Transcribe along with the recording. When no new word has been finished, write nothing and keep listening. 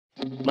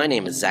My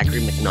name is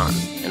Zachary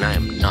McNaughton, and I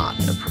am not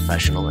a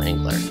professional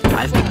angler.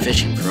 I've been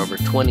fishing for over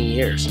 20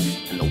 years,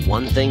 and the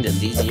one thing that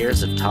these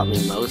years have taught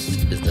me most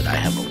is that I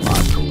have a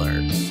lot to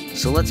learn.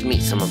 So let's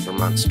meet some of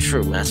Vermont's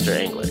true master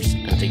anglers,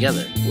 and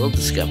together we'll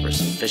discover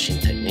some fishing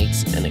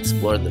techniques and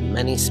explore the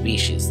many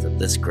species that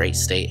this great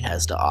state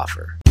has to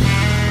offer.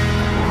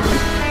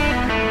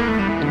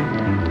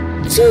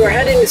 So we're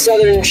heading to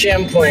southern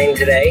Champlain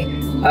today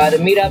to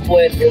meet up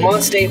with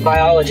Vermont State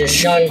biologist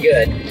Sean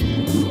Good.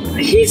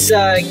 He's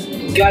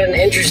got an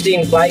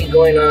interesting bite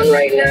going on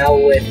right now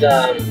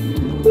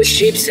with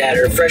sheep's head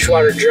or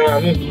freshwater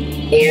drum,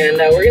 and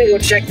we're gonna go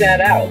check that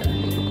out.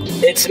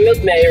 It's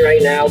mid-May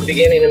right now,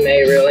 beginning of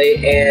May really,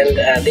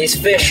 and these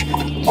fish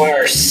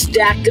are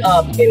stacked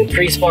up in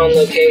pre-spawn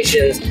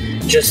locations,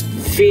 just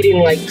feeding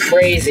like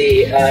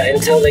crazy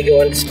until they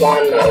go into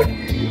spawn mode.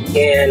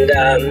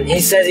 And he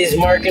says he's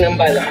marking them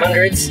by the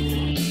hundreds.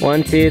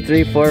 1, 2,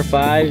 3, 4,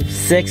 5,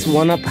 6,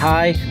 one up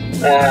high.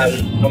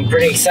 I'm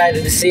pretty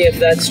excited to see if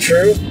that's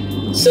true.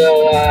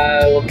 So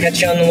we'll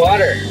catch you on the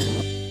water.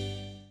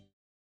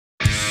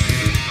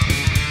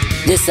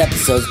 This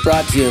episode is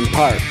brought to you in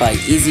part by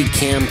Easy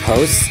Cam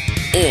Posts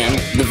and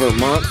the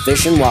Vermont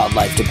Fish and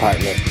Wildlife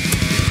Department.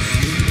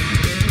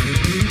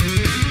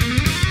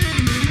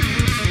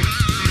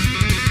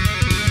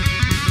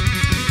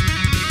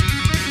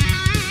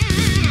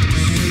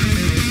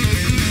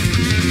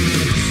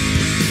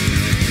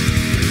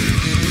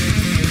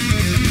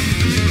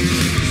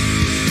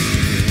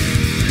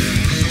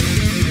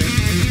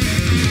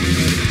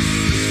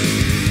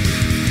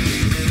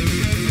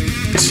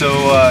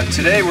 So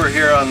today we're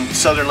here on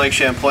southern Lake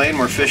Champlain.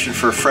 We're fishing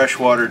for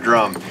freshwater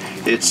drum.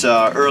 It's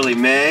early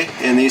May,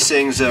 and these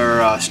things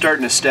are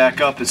starting to stack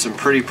up at some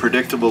pretty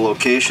predictable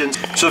locations.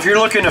 So if you're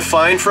looking to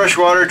find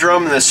freshwater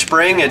drum in the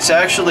spring, it's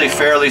actually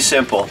fairly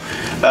simple.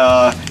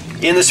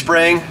 In the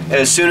spring,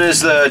 as soon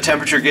as the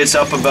temperature gets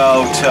up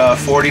about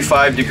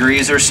 45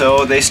 degrees or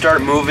so, they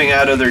start moving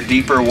out of their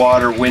deeper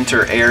water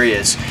winter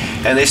areas,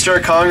 and they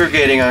start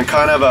congregating on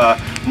kind of a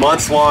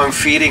month-long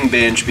feeding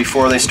binge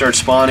before they start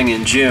spawning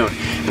in June.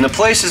 And the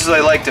places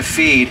they like to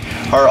feed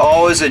are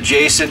always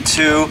adjacent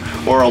to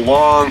or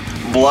along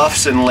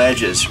bluffs and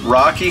ledges,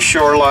 rocky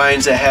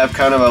shorelines that have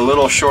kind of a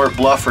little short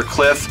bluff or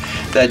cliff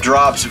that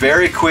drops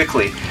very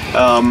quickly,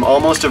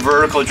 almost a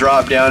vertical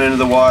drop down into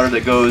the water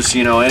that goes,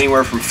 you know,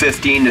 anywhere from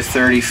 15 to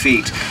 30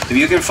 feet. If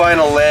you can find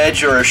a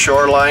ledge or a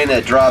shoreline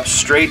that drops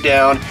straight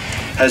down,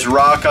 has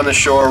rock on the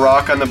shore,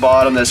 rock on the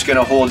bottom that's going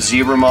to hold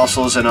zebra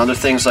mussels and other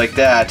things like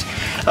that,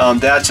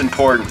 that's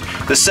important.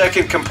 The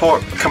second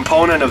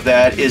component of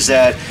that is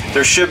that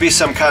there should be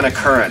some kind of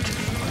current.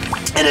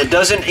 And it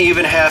doesn't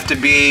even have to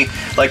be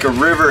like a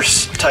river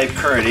type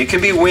current. It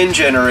can be wind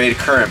generated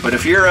current. But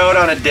if you're out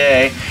on a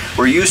day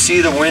where you see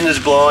the wind is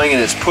blowing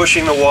and it's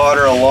pushing the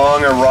water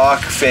along a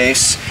rock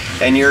face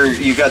and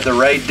you got the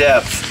right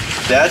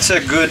depth, that's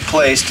a good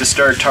place to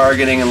start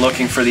targeting and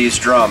looking for these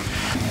drum.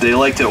 They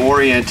like to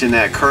orient in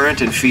that current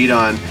and feed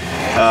on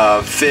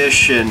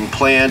fish and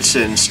plants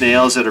and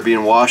snails that are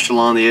being washed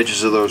along the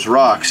edges of those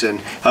rocks. And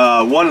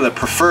one of the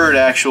preferred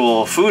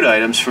actual food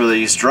items for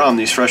these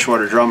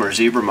freshwater drum, are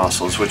zebra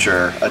mussels, which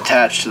are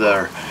attached to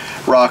the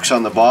rocks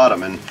on the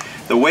bottom. And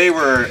the way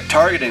we're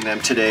targeting them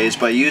today is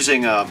by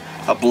using a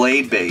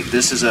blade bait.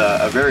 This is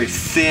a very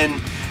thin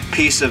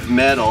piece of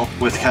metal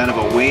with kind of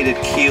a weighted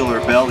keel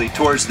or belly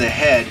towards the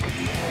head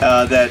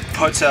that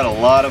puts out a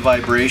lot of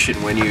vibration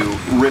when you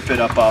rip it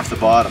up off the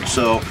bottom.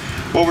 So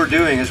what we're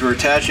doing is we're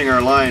attaching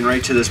our line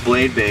right to this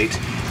blade bait,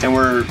 and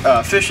we're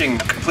fishing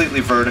completely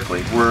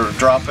vertically. We're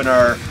dropping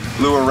our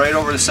lure right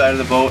over the side of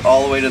the boat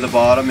all the way to the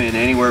bottom in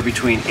anywhere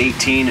between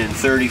 18 and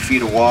 30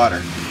 feet of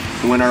water.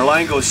 And when our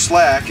line goes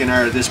slack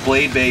and this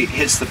blade bait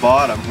hits the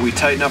bottom, we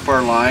tighten up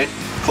our line,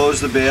 close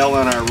the bail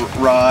on our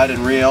rod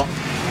and reel,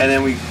 and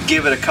then we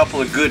give it a couple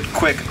of good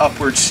quick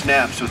upward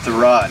snaps with the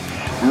rod.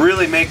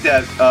 Really make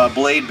that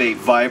blade bait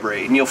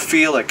vibrate, and you'll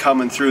feel it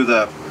coming through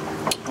the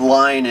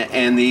line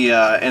and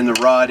the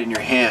rod in your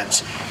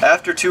hands.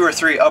 After 2 or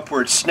 3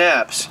 upward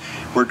snaps,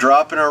 we're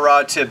dropping our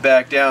rod tip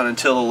back down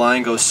until the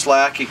line goes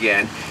slack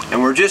again, and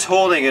we're just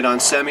holding it on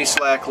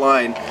semi-slack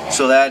line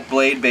so that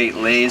blade bait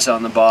lays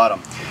on the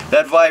bottom.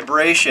 That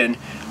vibration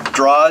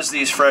draws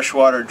these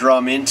freshwater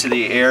drum into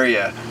the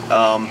area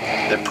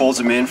that pulls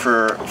them in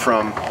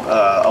from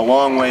a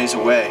long ways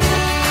away.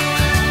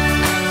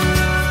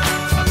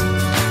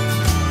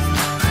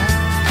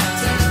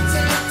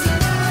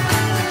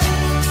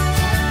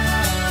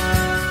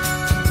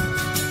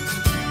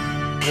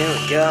 Here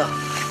we go.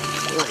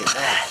 Look at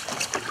that.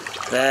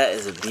 That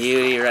is a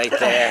beauty right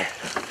there.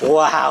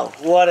 Wow,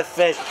 what a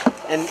fish.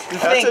 And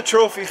that's a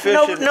trophy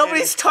fish.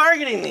 Nobody's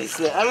targeting these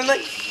things. I mean,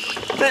 like,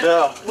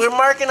 no. We're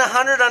marking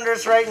 100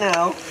 unders right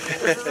now.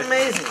 This is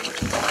amazing.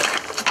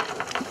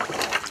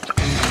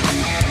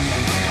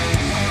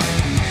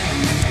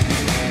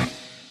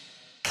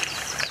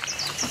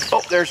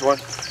 Oh, there's one.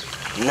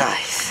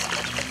 Nice.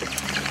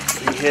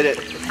 You hit it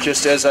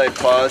just as I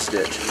paused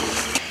it.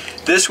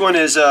 This one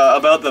is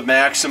about the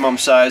maximum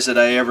size that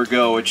I ever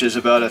go, which is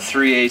about a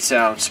 3/8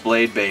 ounce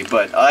blade bait,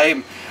 but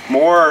I'm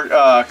more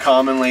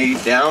commonly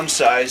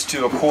downsized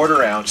to a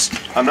 1/4 ounce.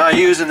 I'm not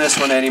using this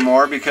one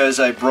anymore because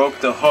I broke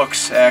the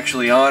hooks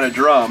actually on a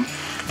drum,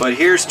 but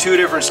here's two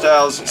different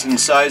styles and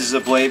sizes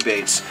of blade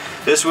baits.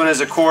 This one is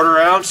a 1/4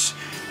 ounce,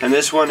 and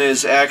this one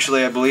is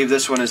actually, I believe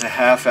this one is a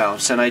 1/2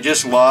 ounce, and I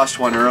just lost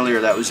one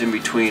earlier that was in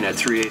between at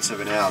 3/8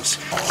 of an ounce.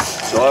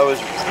 So I was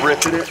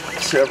ripping it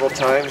several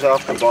times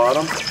off the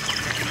bottom,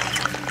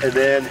 and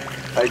then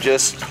I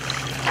just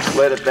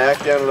let it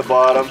back down to the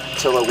bottom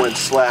till it went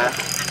slack.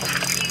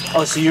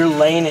 Oh, so you're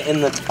laying it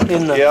in the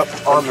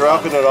Yep, I'm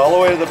dropping it all the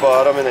way to the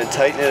bottom and then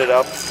tightening it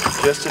up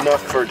just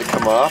enough for it to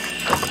come off.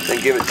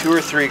 Then give it 2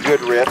 or 3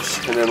 good rips,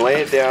 and then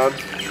lay it down,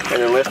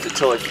 and then lift it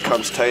till it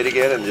becomes tight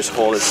again, and just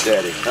hold it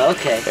steady.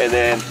 Okay. And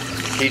then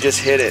he just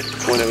hit it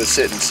when it was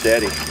sitting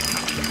steady.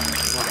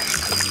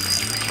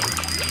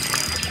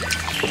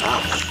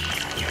 Wow.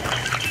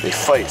 They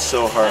fight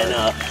so hard. I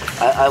know.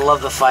 I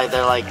love the fight.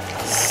 They're like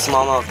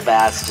smallmouth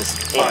bass, just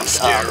amped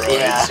up.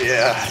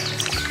 Yeah.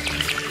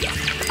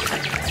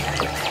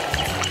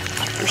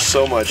 They're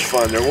so much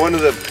fun. They're one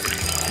of the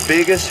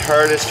biggest,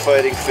 hardest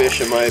fighting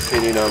fish, in my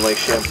opinion, on Lake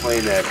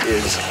Champlain that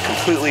is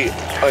completely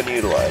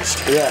unutilized.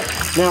 Yeah.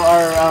 Now,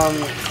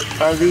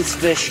 are these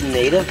fish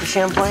native to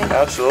Champlain?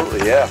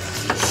 Absolutely, yeah.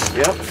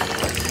 Yep.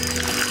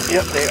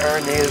 Yep, they are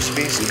a native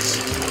species.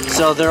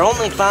 So they're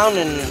only found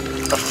in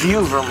a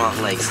few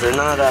Vermont lakes. They're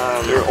not.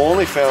 They're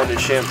only found in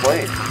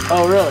Champlain.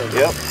 Oh, really?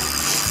 Yep.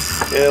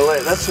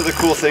 Yeah, that's the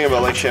cool thing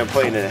about Lake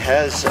Champlain. It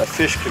has a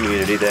fish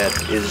community that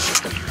is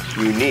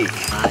unique.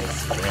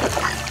 Nice.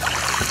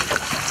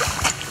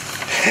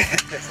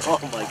 Oh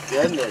my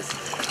goodness!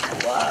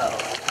 Wow.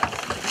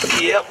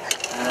 Yep.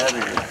 That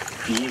is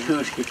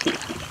beauty.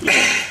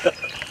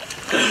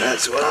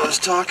 That's what I was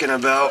talking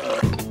about.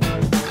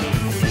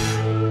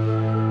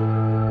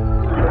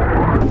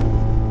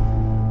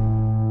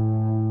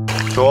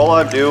 So all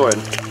I'm doing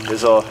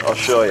is I'll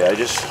show you. I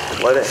just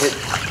let it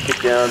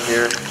hit down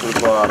here to the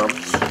bottom.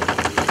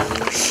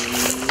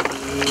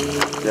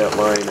 That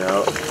line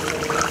out.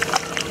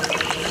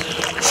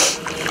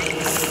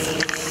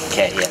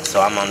 Okay, yeah, so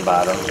I'm on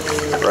bottom.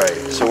 Right,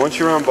 so once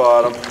you're on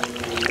bottom,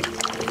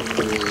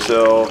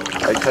 so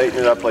I tighten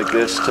it up like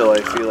this till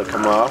I feel it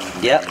come off.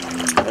 Yep.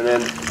 And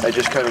then I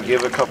just kind of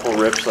give a couple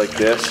rips like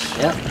this.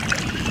 Yep.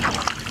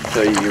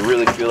 So you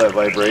really feel that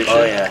vibration.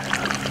 Oh yeah.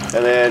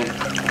 And then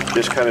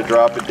just kind of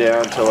drop it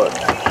down till it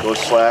goes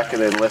slack,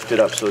 and then lift it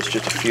up so it's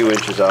just a few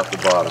inches off the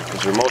bottom,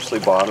 because they're mostly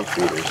bottom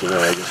feeders. And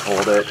then I just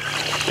hold it,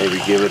 maybe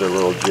give it a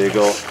little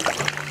jiggle,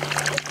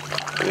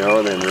 you know,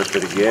 and then rip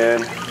it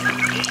again.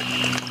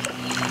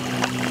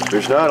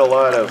 There's not a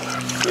lot of,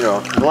 you know,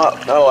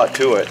 not a lot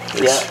to it.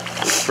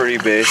 It's pretty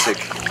basic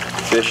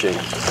fishing.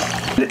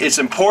 It's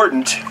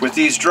important with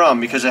these drum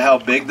because of how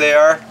big they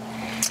are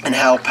and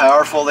how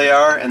powerful they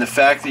are, and the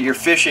fact that you're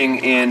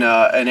fishing in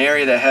an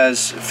area that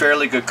has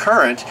fairly good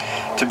current,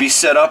 to be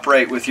set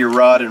upright with your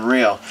rod and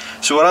reel.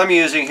 So what I'm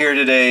using here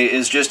today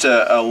is just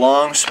a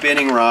long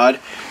spinning rod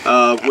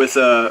with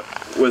a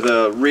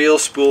reel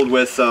spooled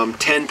with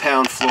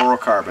 10-pound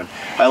fluorocarbon.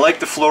 I like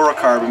the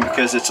fluorocarbon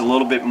because it's a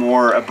little bit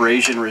more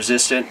abrasion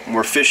resistant.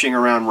 We're fishing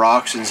around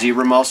rocks and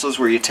zebra mussels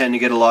where you tend to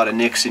get a lot of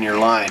nicks in your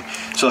line.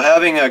 So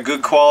having a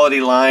good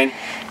quality line,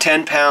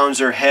 10 pounds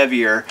or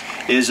heavier,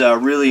 is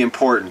really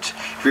important.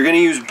 If you're going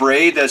to use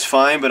braid, that's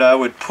fine, but I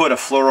would put a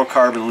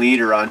fluorocarbon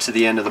leader onto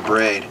the end of the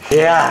braid.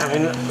 Yeah, I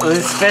mean,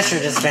 these fish are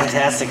just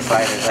fantastic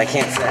fighters. I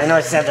can't say, I know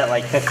I said that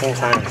like 15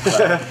 times,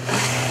 but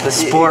the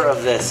sport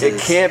of this It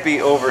can't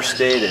be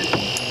overstated.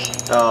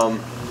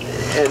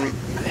 And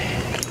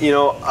you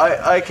know,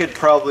 I could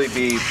probably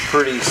be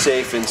pretty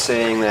safe in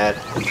saying that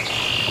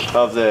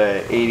of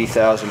the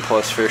 80,000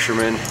 plus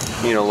fishermen,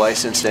 you know,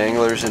 licensed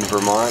anglers in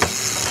Vermont,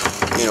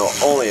 you know,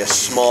 only a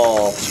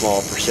small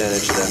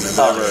percentage of them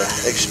have ever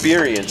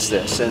experienced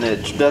this, and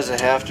it doesn't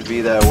have to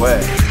be that way.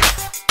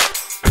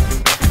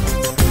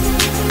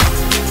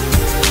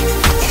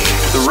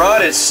 The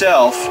rod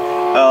itself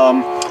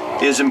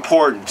is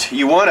important.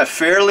 You want a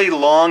fairly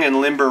long and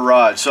limber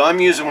rod. So I'm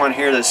using one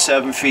here that's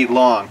 7 feet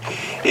long.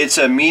 It's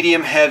a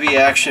medium heavy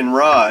action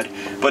rod,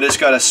 but it's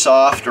got a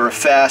soft or a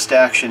fast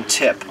action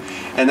tip.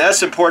 And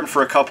that's important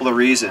for a couple of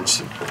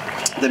reasons.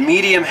 The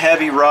medium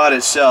heavy rod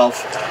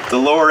itself, the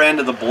lower end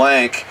of the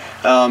blank,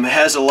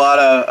 has a lot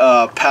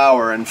of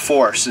power and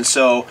force, and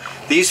so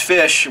these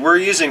fish, we're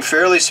using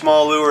fairly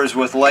small lures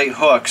with light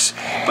hooks,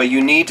 but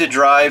you need to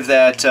drive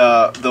that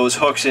those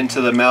hooks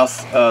into the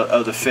mouth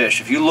of the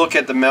fish. If you look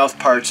at the mouth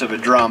parts of a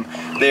drum,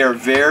 they are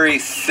very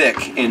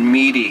thick and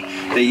meaty.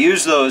 They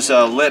use those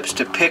lips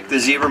to pick the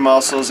zebra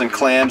mussels and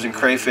clams and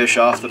crayfish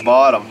off the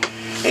bottom.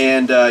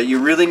 And you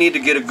really need to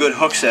get a good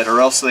hook set,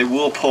 or else they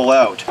will pull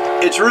out.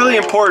 It's really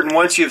important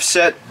once you've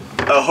set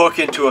a hook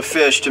into a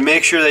fish to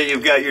make sure that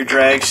you've got your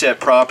drag set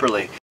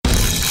properly.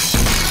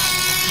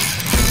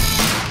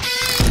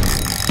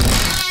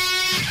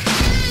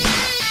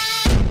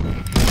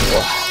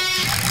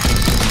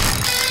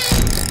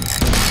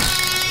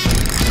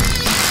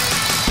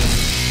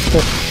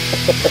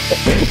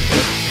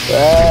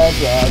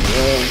 That's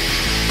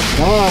awesome.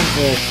 Come on,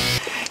 fish.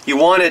 You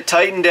want it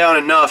tightened down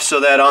enough so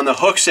that on the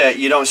hook set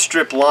you don't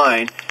strip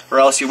line, or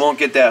else you won't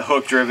get that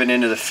hook driven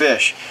into the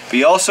fish. But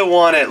you also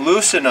want it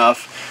loose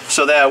enough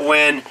so that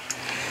when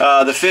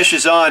the fish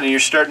is on and you're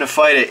starting to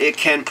fight it, it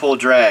can pull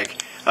drag.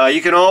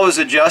 You can always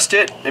adjust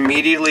it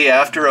immediately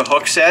after a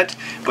hook set,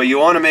 but you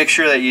want to make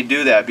sure that you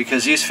do that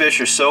because these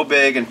fish are so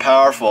big and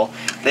powerful.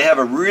 They have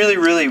a really,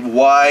 really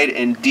wide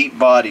and deep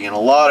body and a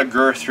lot of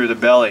girth through the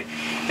belly.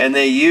 And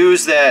they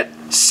use that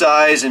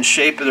size and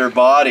shape of their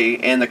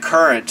body and the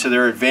current to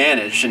their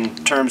advantage in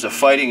terms of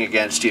fighting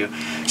against you.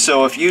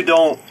 So if you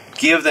don't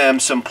give them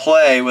some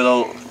play with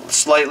a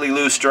slightly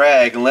loose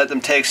drag and let them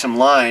take some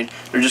line,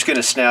 they're just going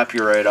to snap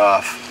you right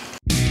off.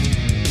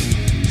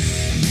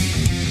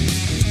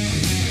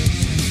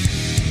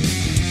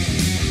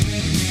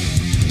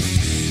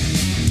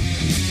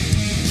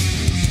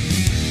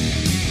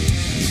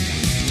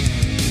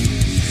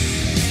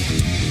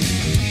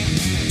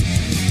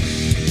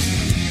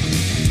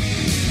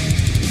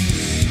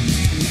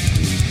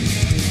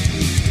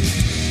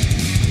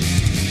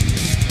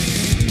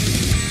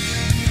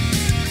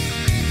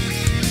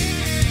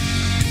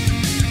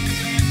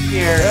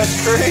 Here,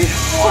 that's great.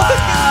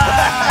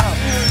 Wow!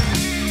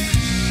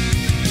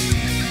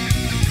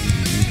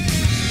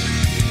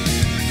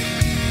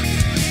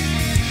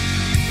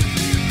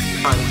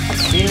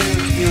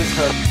 He was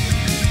hooked.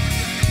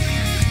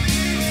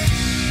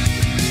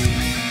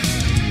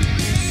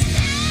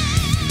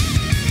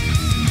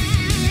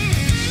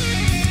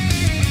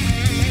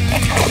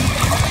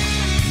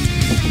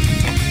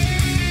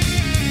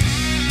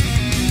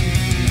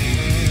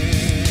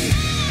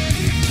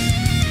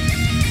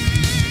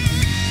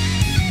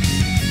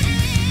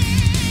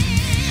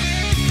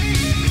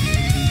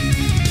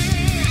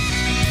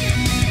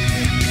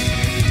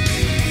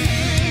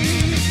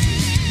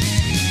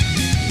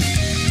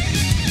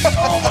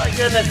 Oh my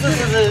goodness, this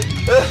is a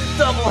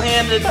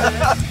double-handed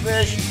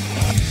fish.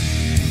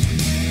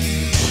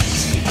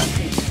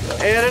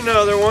 And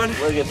another one.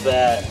 Look at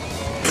that.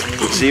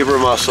 Zebra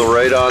mussel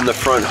right on the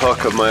front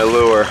hook of my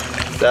lure.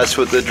 That's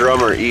what the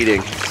drummer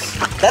eating.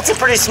 That's a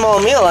pretty small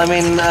meal. I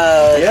mean,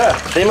 yeah.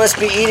 They must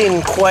be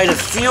eating quite a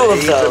few of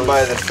They eat those. them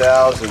by the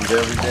thousands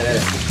every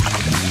day.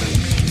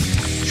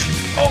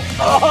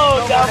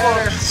 Oh,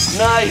 double.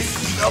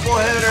 Nice. Double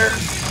hitter.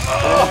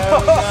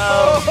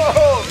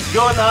 Oh.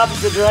 Go in the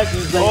opposite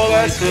direction. Oh,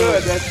 that's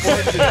good. That's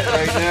fortunate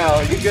right now.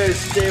 You guys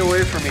stay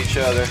away from each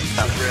other.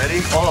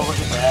 Ready? Oh, look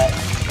at that.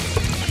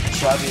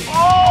 Chubby.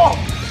 Oh!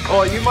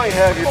 Oh, you might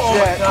have your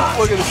jet.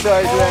 Look at the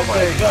size of that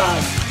thing.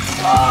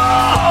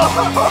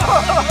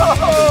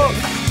 Oh,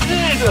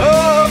 Jesus.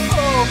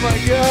 Oh my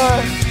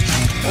God.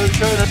 I'm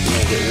trying to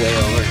get way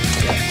over.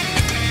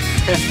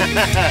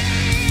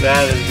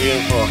 That is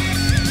beautiful.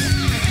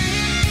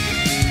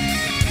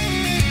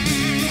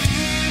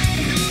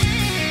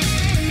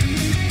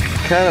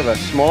 Kind of a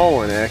small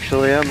one,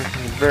 actually. I'm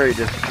very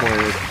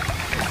disappointed.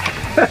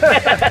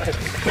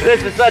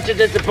 This is such a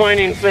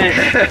disappointing fish.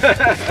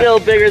 Still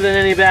bigger than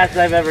any bass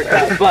I've ever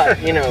caught,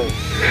 but you know.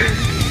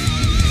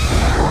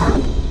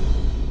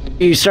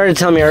 You started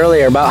telling me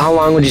earlier about how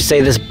long would you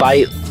say this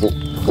bite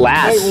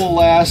lasts? It will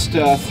last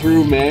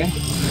through May.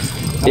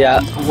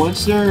 Yeah.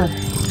 Once they're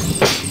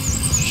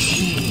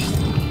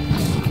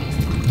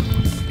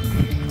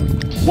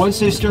Once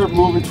they start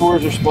moving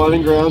towards their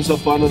spawning grounds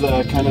up onto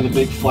the kind of the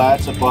big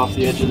flats up off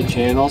the edge of the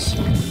channels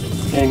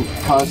and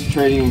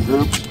concentrating in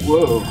groups,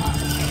 whoa,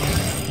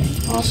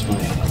 lost my.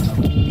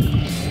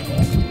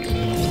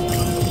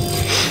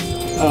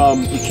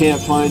 You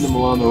can't find them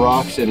along the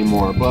rocks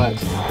anymore, but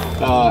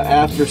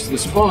after the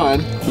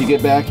spawn, you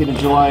get back into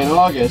July and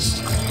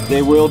August,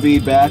 they will be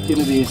back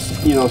into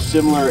these, you know,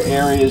 similar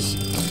areas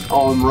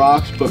on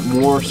rocks, but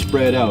more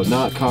spread out,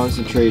 not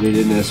concentrated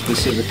in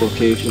specific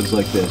locations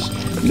like this.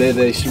 They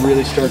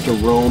really start to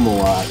roam a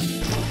lot.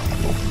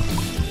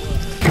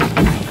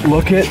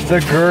 Look at the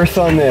girth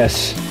on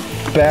this.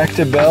 Back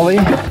to belly.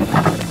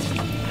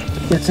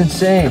 It's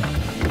insane.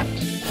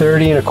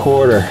 30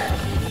 1/4.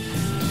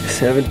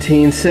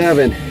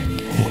 17.7.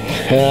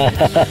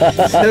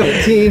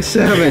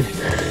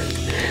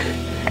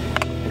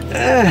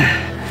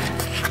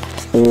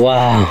 17.7.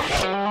 Wow.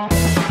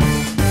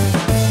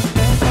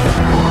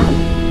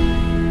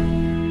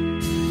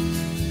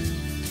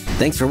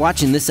 Thanks for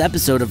watching this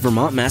episode of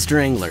Vermont Master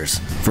Anglers.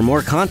 For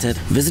more content,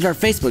 visit our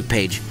Facebook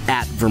page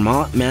at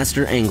Vermont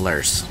Master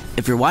Anglers.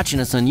 If you're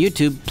watching us on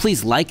YouTube,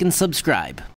 please like and subscribe.